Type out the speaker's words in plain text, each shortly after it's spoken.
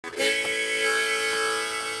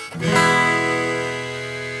I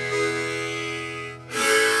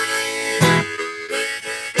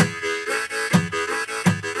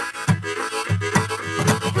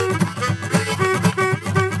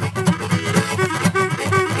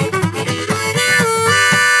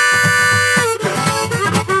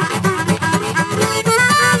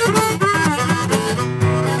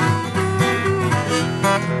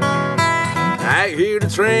hear the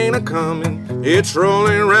train a-comin', it's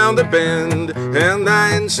rolling around the bend, and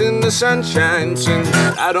I ain't seen the sunshine since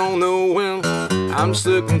I don't know when. I'm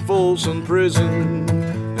stuck in Folsom prison,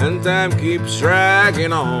 and time keeps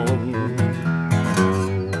dragging on.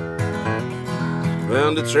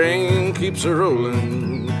 When the train keeps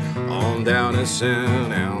a-rollin' on down to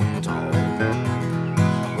San Antonio.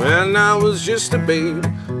 When I was just a babe,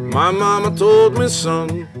 my mama told me,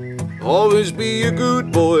 son, always be a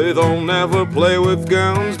good boy, don't never play with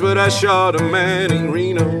guns. But I shot a man in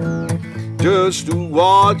Reno just to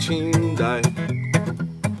watch him die.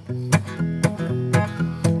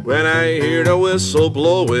 When I hear the whistle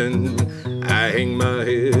blowing, I hang my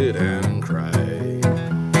head and cry.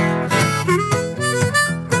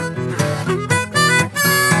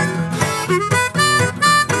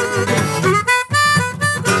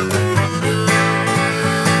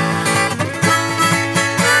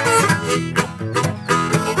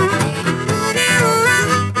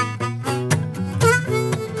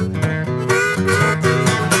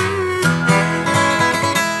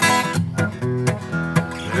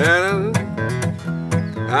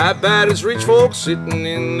 I bet it's rich folks sitting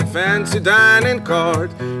in the fancy dining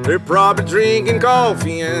cart. They're probably drinking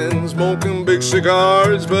coffee and smoking big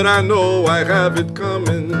cigars. But I know I have it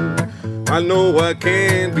coming, I know I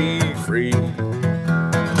can be free.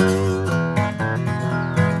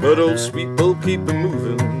 But those people keep it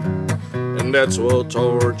moving, and that's what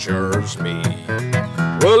tortures me.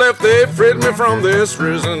 Well, if they freed me from this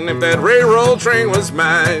prison, if that railroad train was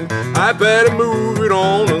mine, I better move it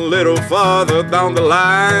on a little farther down the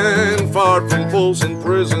line. Far from Folsom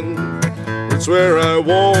prison, it's where I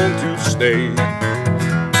want to stay.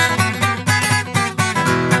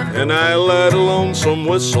 And I let a lonesome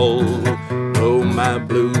whistle blow my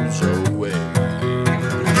blues away.